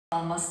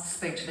I must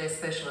speak to their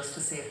specialist to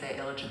see if they're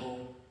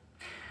eligible.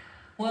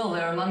 Well,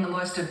 they're among the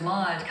most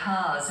admired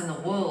cars in the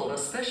world,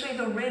 especially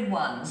the red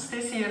ones.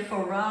 This year,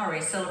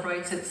 Ferrari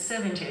celebrates its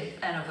 70th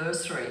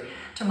anniversary.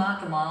 To mark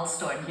the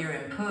milestone here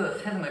in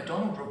Perth, Heather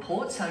McDonald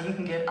reports how you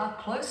can get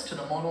up close to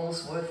the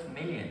models worth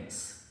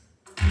millions.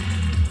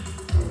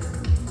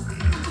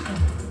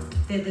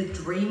 They're the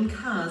dream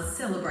cars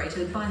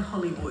celebrated by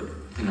Hollywood.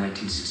 The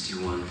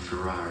 1961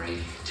 Ferrari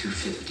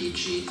 250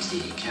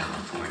 GT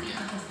California.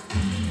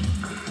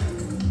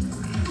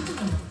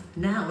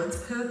 Now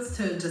it's Perth's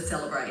turn to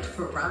celebrate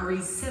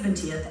Ferrari's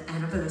 70th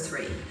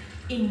anniversary.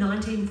 In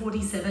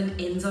 1947,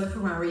 Enzo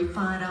Ferrari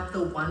fired up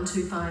the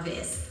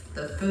 125S,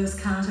 the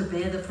first car to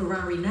bear the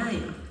Ferrari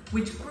name,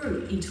 which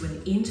grew into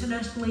an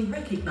internationally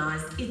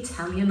recognised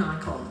Italian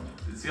icon.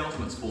 It's the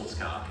ultimate sports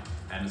car,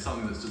 and it's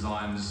something that's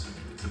designed, it's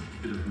a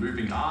bit of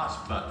moving art,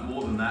 but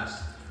more than that,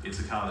 it's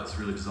a car that's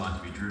really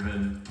designed to be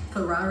driven.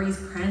 Ferrari's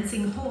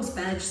prancing horse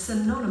badge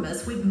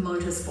synonymous with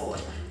motorsport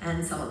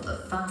and some of the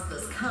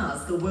fastest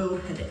cars the world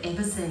had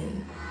ever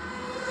seen.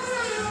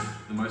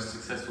 The most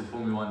successful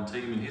Formula One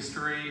team in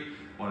history,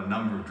 won a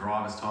number of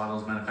drivers'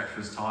 titles,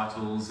 manufacturers'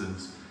 titles, and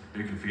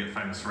who can forget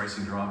famous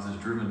racing drivers that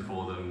have driven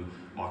for them?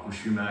 Michael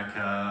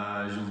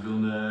Schumacher, Jules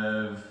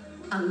Villeneuve.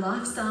 A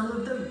lifestyle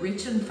of the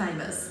rich and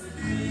famous.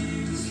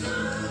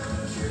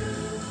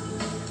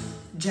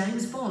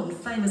 James Bond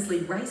famously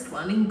raced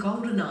one in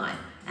GoldenEye,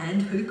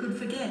 and who could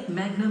forget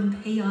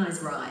Magnum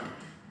PI's ride?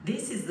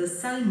 This is the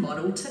same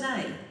model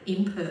today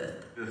in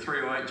Perth. The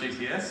 308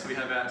 GTS we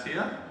have out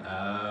here.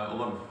 A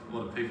lot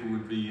of people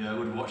would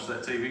have watched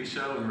that TV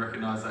show and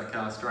recognise that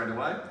car straight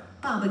away.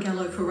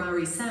 Barbagallo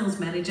Ferrari's sales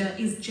manager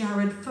is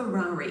Jared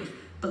Ferrari.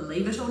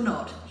 Believe it or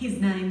not, his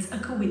name's a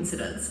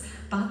coincidence,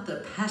 but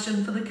the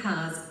passion for the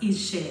cars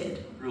is shared.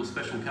 Real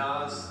special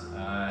cars,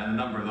 and a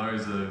number of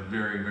those are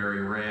very,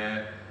 very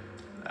rare.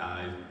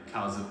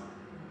 Cars that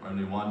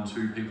only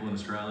 1-2 people in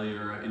Australia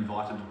are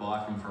invited to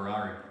buy from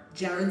Ferrari.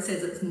 Jared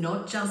says it's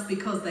not just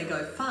because they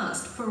go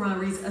fast,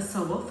 Ferraris are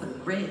so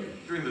often red.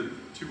 During the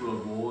two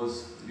world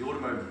wars, the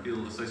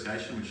Automobile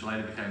Association, which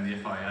later became the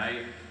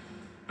FIA,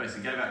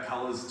 basically gave out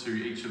colours to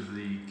each of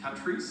the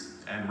countries,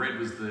 and red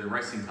was the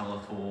racing colour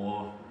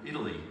for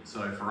Italy.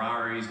 So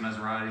Ferraris,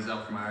 Maseratis,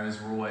 Alfa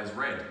Romeos were always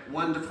red.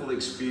 Wonderful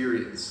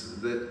experience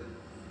that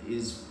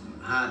is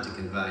hard to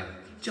convey.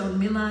 John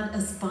Millard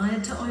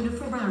aspired to own a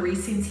Ferrari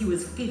since he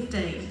was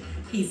 15.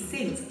 He's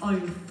since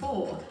owned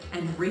 4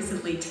 and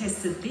recently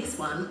tested this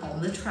one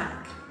on the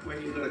track.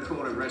 When you've got a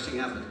corner rushing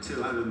up at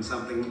 200 and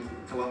something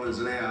kilometres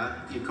an hour,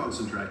 you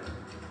concentrate.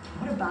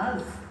 What a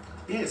buzz.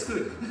 Yeah, it's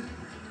good.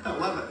 I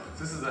love it.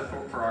 This is a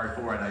Ferrari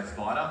 488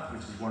 Spider,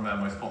 which is one of our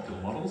most popular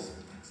models.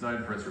 It's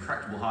known for its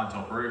retractable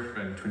hardtop roof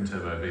and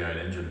twin-turbo V8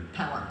 engine.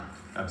 Power.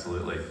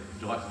 Absolutely. Would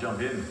you like to jump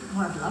in?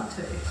 Oh, I'd love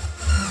to.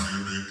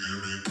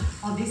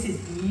 Oh, this is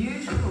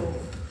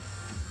beautiful.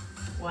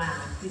 Wow,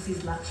 this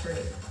is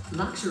luxury.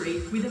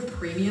 Luxury with a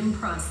premium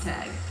price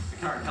tag.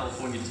 The current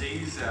California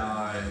T's,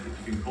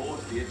 if you can call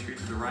it, the entry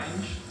to the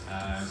range,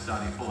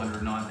 starting at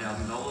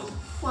 $409,000.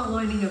 While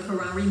owning a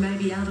Ferrari may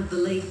be out of the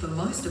league for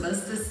most of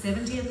us, the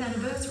 70th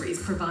anniversary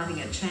is providing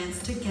a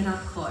chance to get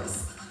up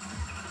close.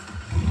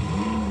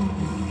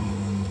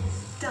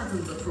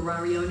 Dozens of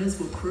Ferrari owners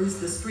will cruise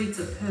the streets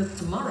of Perth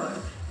tomorrow,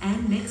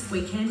 and next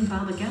weekend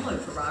Barbagallo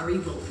Ferrari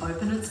will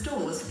open its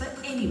doors for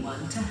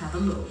anyone to have a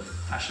look.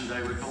 Passion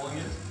Day, we're calling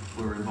it.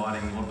 We're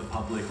inviting a lot of the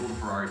public, all the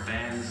Ferrari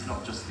fans,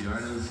 not just the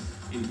owners,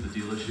 into the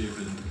dealership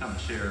and come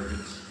share a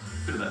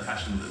bit of that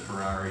passion that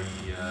Ferrari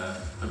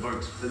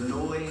evokes. The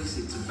noise,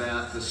 it's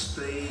about the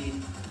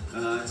speed,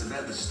 it's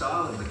about the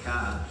style of the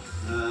car,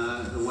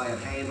 the way it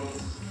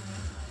handles.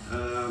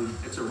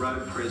 It's a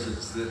road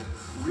presence that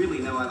really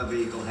no other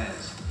vehicle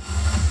has.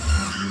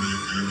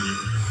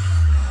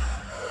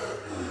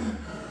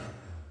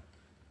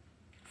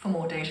 For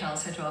more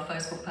details, head to our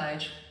Facebook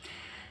page.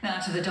 Now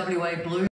to the WA Blue.